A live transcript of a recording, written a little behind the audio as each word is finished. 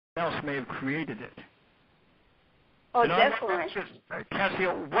else may have created it. Oh, and definitely.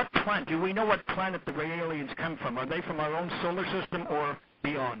 Cassio, what planet? Do we know what planet the aliens come from? Are they from our own solar system or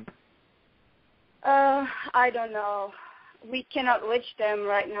beyond? I don't know. We cannot reach them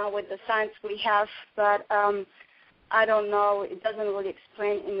right now with the science we have, but I don't know. It doesn't really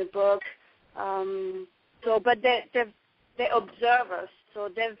explain in the book. But they observe us. So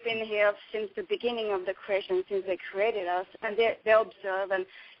they've been here since the beginning of the creation, since they created us, and they observe, and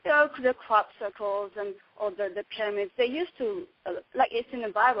the crop circles and all the pyramids. They used to, like it's in the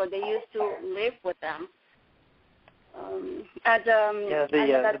Bible, they used to live with them.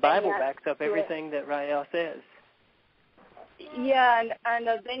 The Bible backs up everything that Rael says. Yeah, and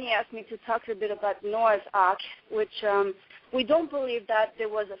then he asked me to talk a bit about Noah's Ark, which we don't believe that there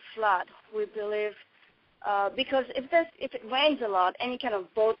was a flood. We believe because if it rains a lot, any kind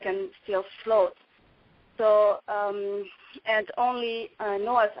of boat can still float. So and only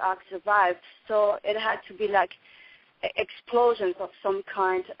Noah's Ark survived. So it had to be like explosions of some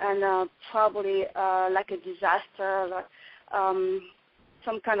kind, and probably like a disaster, like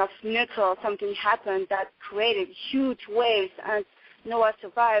some kind of nuclear something happened that created huge waves, and Noah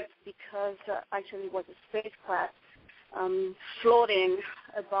survived because actually it was a spacecraft floating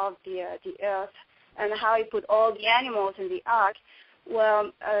above the Earth. And how he put all the animals in the ark,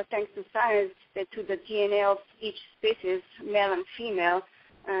 well, thanks to science, they took the DNA of each species, male and female,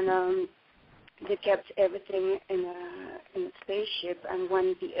 and they kept everything in a spaceship. And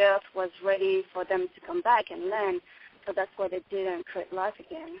when the Earth was ready for them to come back and land, so that's what they did and create life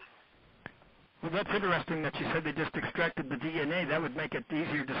again. Well, that's interesting that you said they just extracted the DNA. That would make it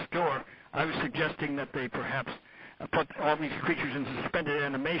easier to store. I was suggesting that they perhaps put all these creatures in suspended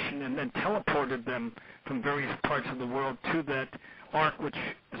animation and then teleported them from various parts of the world to that ark, which,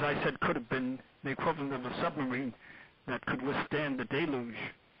 as I said, could have been the equivalent of a submarine that could withstand the deluge.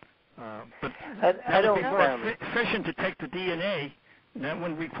 But that would be more efficient to take the DNA. That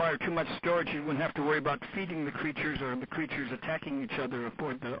wouldn't require too much storage. You wouldn't have to worry about feeding the creatures or the creatures attacking each other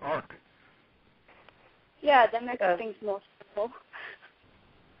aboard the ark. Yeah, that makes things more simple.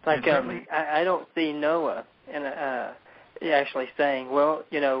 Like I don't see Noah and actually saying, well,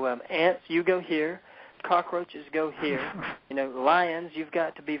 ants, you go here, cockroaches go here, lions, you've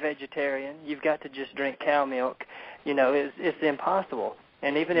got to be vegetarian, you've got to just drink cow milk, it's impossible.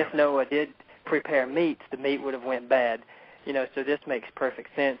 And even if Noah did prepare meats, the meat would have went bad, so this makes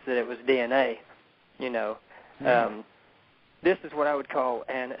perfect sense that it was DNA, This is what I would call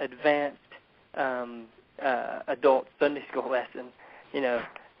an advanced adult Sunday school lesson,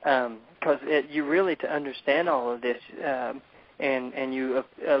 because you really, to understand all of this, and you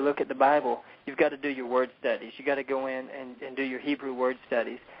look at the Bible, you've got to do your word studies. You've got to go in and do your Hebrew word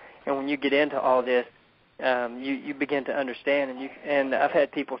studies. And when you get into all this, you begin to understand. And I've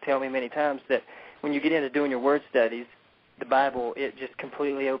had people tell me many times that when you get into doing your word studies, the Bible, it just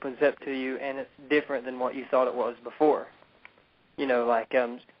completely opens up to you, and it's different than what you thought it was before. Like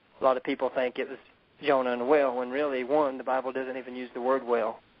a lot of people think it was Jonah and the whale, when really, the Bible doesn't even use the word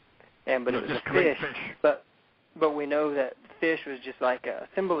whale. But it was a fish. But we know that fish was just like a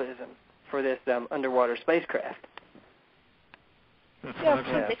symbolism for this underwater spacecraft. They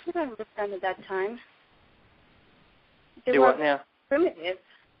couldn't understand at that time. They Do were what now? primitive,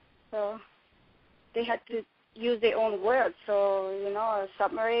 so they had to use their own words. So, a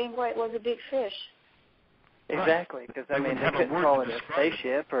submarine, it was a big fish. Exactly, because, they couldn't call it a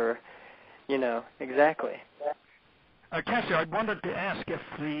spaceship or, exactly. Cassio, I wanted to ask if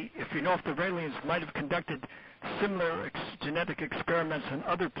the aliens might have conducted similar genetic experiments on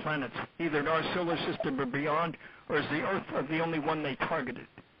other planets, either in our solar system or beyond, or is the Earth the only one they targeted?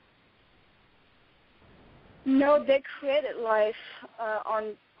 No, they created life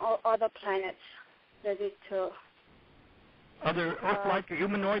on other planets. They did too. Other Earth-like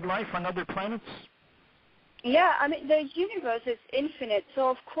humanoid life on other planets? Yeah, the universe is infinite, so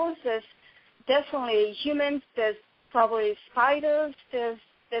of course there's definitely humans, there's probably spiders, there's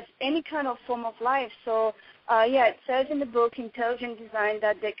any kind of form of life. So, it says in the book, Intelligent Design,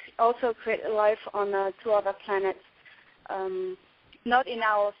 that they also create life on 2 other planets, not in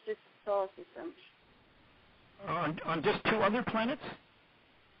our solar system. On just 2 other planets?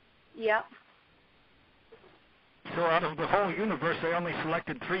 Yeah. So out of the whole universe, they only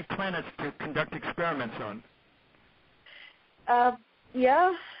selected 3 planets to conduct experiments on.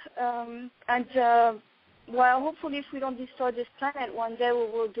 Hopefully if we don't destroy this planet, one day we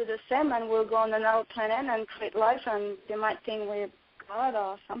will do the same and we'll go on another planet and create life, and they might think we're God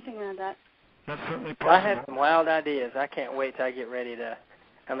or something like that. That's certainly possible. I have some wild ideas. I can't wait till I get ready to,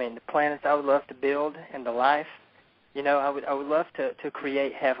 the planets I would love to build and the life, I would love to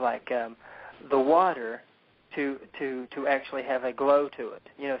have like the water to actually have a glow to it.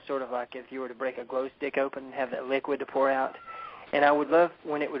 Sort of like if you were to break a glow stick open and have that liquid to pour out. And I would love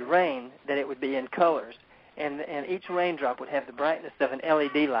when it would rain that it would be in colors, and each raindrop would have the brightness of an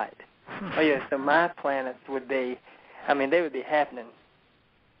LED light. Oh yeah, so my planets would be, they would be happening.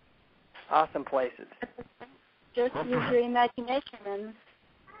 Awesome places. Just use your imagination and.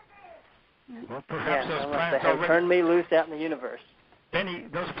 Well, perhaps those they planets have turned me loose out in the universe. Benny,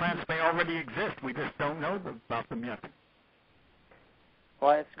 those planets may already exist. We just don't know about them yet.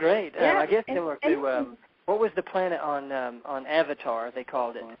 Well, it's great. Yeah, I guess similar to what was the planet on Avatar? They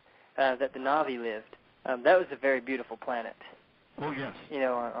called it that the Na'vi lived. That was a very beautiful planet. Oh yes.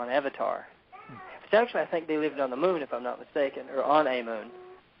 On Avatar. It's actually, I think they lived on the moon, if I'm not mistaken, or on a moon.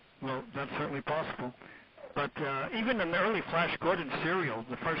 Well, that's certainly possible. But even in the early Flash Gordon serial,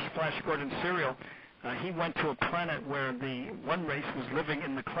 the first Flash Gordon serial, he went to a planet where the one race was living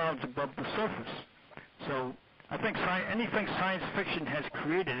in the clouds above the surface. So I think anything science fiction has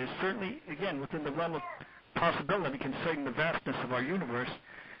created is certainly, again, within the realm of possibility, considering the vastness of our universe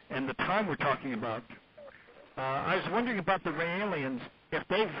and the time we're talking about. I was wondering about the raelians, if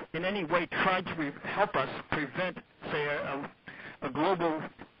they've in any way tried to help us prevent, say, a global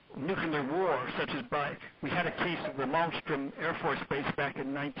nuclear war, such as we had a case of the Malmstrom Air Force Base back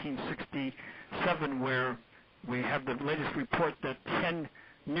in 1967 where we have the latest report that 10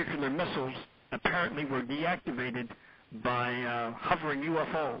 nuclear missiles apparently were deactivated by hovering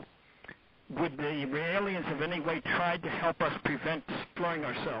UFO. Would the raelians have any way tried to help us prevent destroying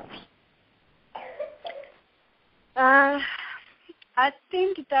ourselves? I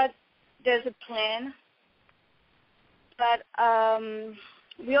think that there's a plan, but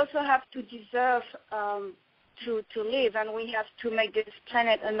we also have to deserve to live, and we have to make this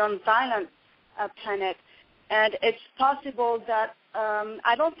planet a non-violent planet. And it's possible that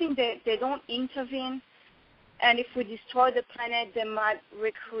I don't think they don't intervene, and if we destroy the planet, they might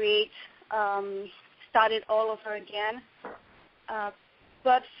recreate, start it all over again.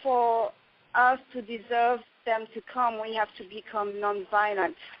 But for us to deserve them to come, we have to become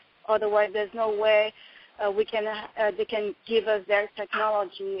non-violent. Otherwise, there's no way they can give us their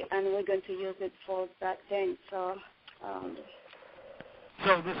technology, and we're going to use it for that thing. So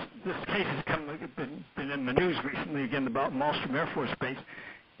this case has been in the news recently again about Malmstrom Air Force Base,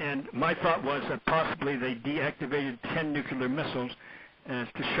 and my thought was that possibly they deactivated 10 nuclear missiles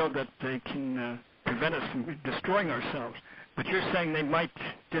to show that they can prevent us from destroying ourselves. But you're saying they might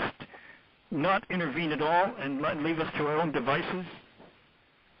just not intervene at all and leave us to our own devices?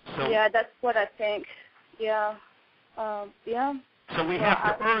 So yeah, that's what I think. Yeah. So we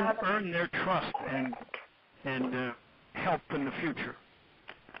have to earn their trust and help in the future.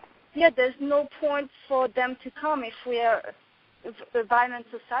 Yeah, there's no point for them to come if we are a violent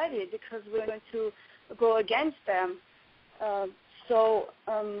society, because we're going to go against them.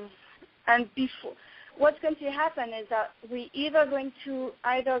 And before, what's going to happen is that we either going to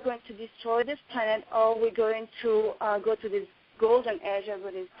destroy this planet, or we're going to go to this golden age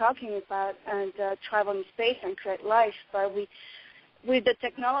everybody's talking about and travel in space and create life. But with the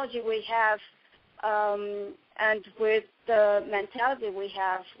technology we have and with the mentality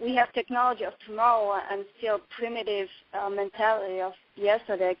we have technology of tomorrow and still primitive mentality of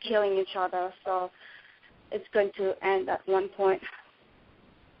yesterday, killing each other. So it's going to end at one point.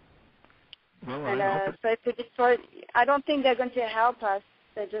 Well, and so if we destroy, I don't think they're going to help us.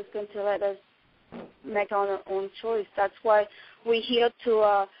 They're just going to let us make our own choice. That's why we're here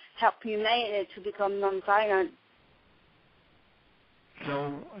to help humanity to become non-violent.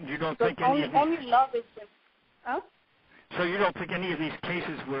 So you don't think only love is. Huh? So you don't think any of these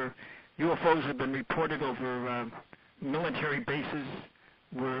cases where UFOs have been reported over military bases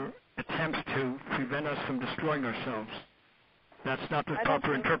were attempts to prevent us from destroying ourselves? That's not the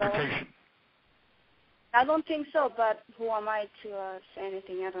proper interpretation. So. I don't think so, but who am I to say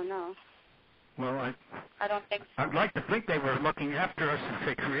anything? I don't know. Well, I don't think so. I'd like to think they were looking after us if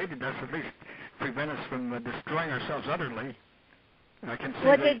they created us, at least prevent us from destroying ourselves utterly. I can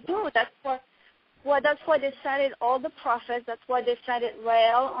see they do. That's why they started all the prophets. That's why they started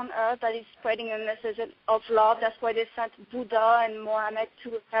rael on earth, that is spreading a message of love. That's why they sent Buddha and Mohammed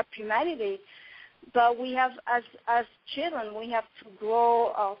to help humanity. But we have, as children, we have to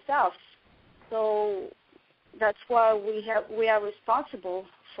grow ourselves. So that's why we are responsible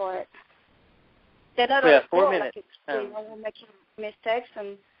for it. They're not 4 minutes. We're making mistakes,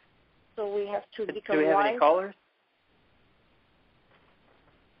 and so we have to become wise. Do we have wise. any callers?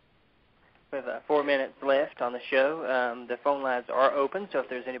 We have 4 minutes left on the show. The phone lines are open, so if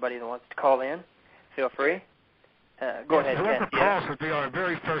there's anybody that wants to call in, feel free. Go ahead, Whoever Cassio. calls would be our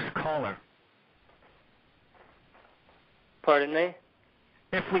very first caller. Pardon me?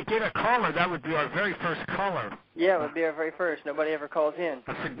 If we get a caller, that would be our very first caller. Yeah, it would be our very first. Nobody ever calls in.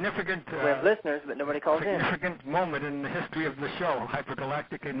 A significant... we have listeners, but nobody calls in. Significant moment in the history of the show,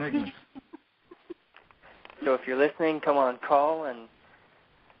 Hypergalactic Enigmas. So if you're listening, come on, call, and,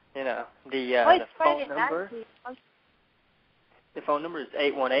 you know, the phone number... The phone number is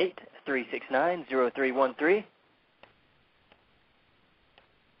 818-369-0313.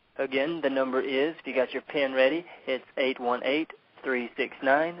 Again, the number is, if you got your pen ready, it's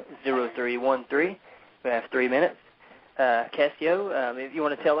 818-369-0313. We have 3 minutes. Cassio, if you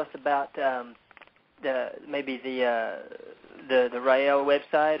want to tell us about the rael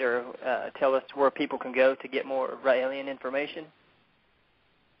website, or tell us where people can go to get more raelian information.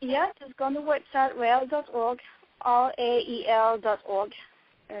 Yeah, just go on the website, rael.org, rael.org,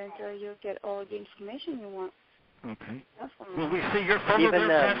 and you'll get all the information you want. Okay. Will we see your photo there,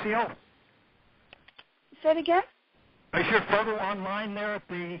 Cassio? Say it again? Is your photo online there at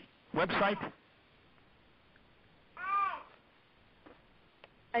the website?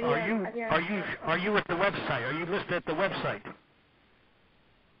 Are you at the website? Are you listed at the website?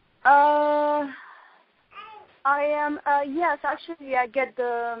 I am. Yes, actually, I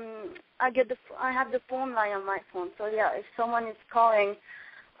have the phone line on my phone. So yeah, if someone is calling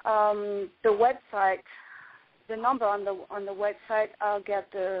the website, the number on the website, I'll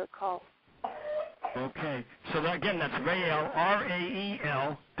get the call. Okay. So again, that's rael,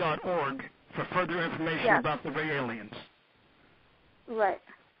 rael.org, for further information about the raelians. Right.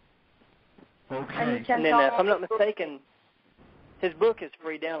 Okay. And then, if I'm not mistaken, his book is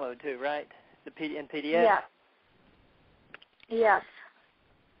free download too, right? In PDF? Yeah. Yes.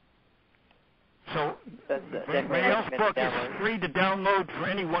 So Rael's book is free to download for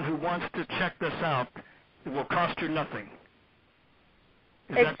anyone who wants to check this out. It will cost you nothing.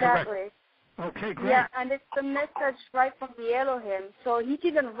 Is that correct? Okay, great. Yeah, and it's the message right from the Elohim. So he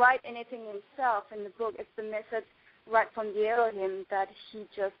didn't write anything himself in the book. It's the message right from the Elohim that he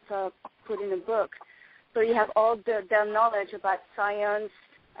just put in the book. So you have all their knowledge about science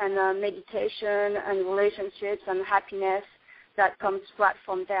and meditation and relationships and happiness that comes right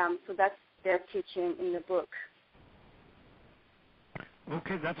from them. So that's their teaching in the book.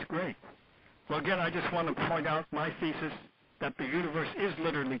 Okay, that's great. Well, again, I just want to point out my thesis that the universe is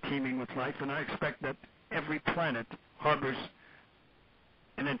literally teeming with life, and I expect that every planet harbors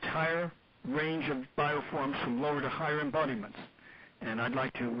an entire range of bioforms from lower to higher embodiments. And I'd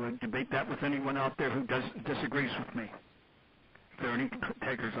like to debate that with anyone out there who disagrees with me, if there are any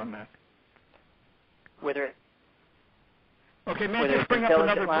takers on that. Okay, may I just bring up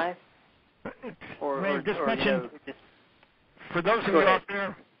another book? For those of you out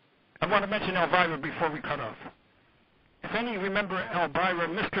there, I want to mention Elvira before we cut off. If any remember Elvira,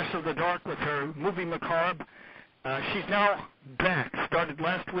 Mistress of the Dark, with her movie Macabre, she's now back. Started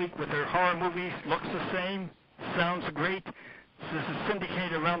last week with her horror movies. Looks the same, sounds great. This is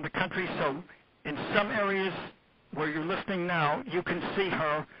syndicated around the country, so in some areas where you're listening now, you can see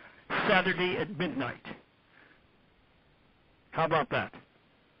her Saturday at midnight. How about that?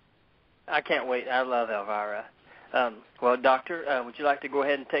 I can't wait. I love Elvira. Well, Doctor, would you like to go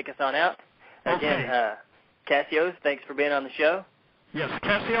ahead and take us on out? Okay. Again, Cassio, thanks for being on the show. Yes,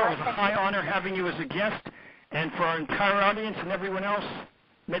 Cassio, it was a high honor having you as a guest. And for our entire audience and everyone else,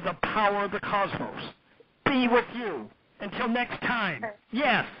 may the power of the cosmos be with you. Until next time.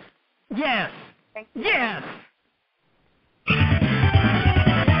 Yes. Yes. Yes.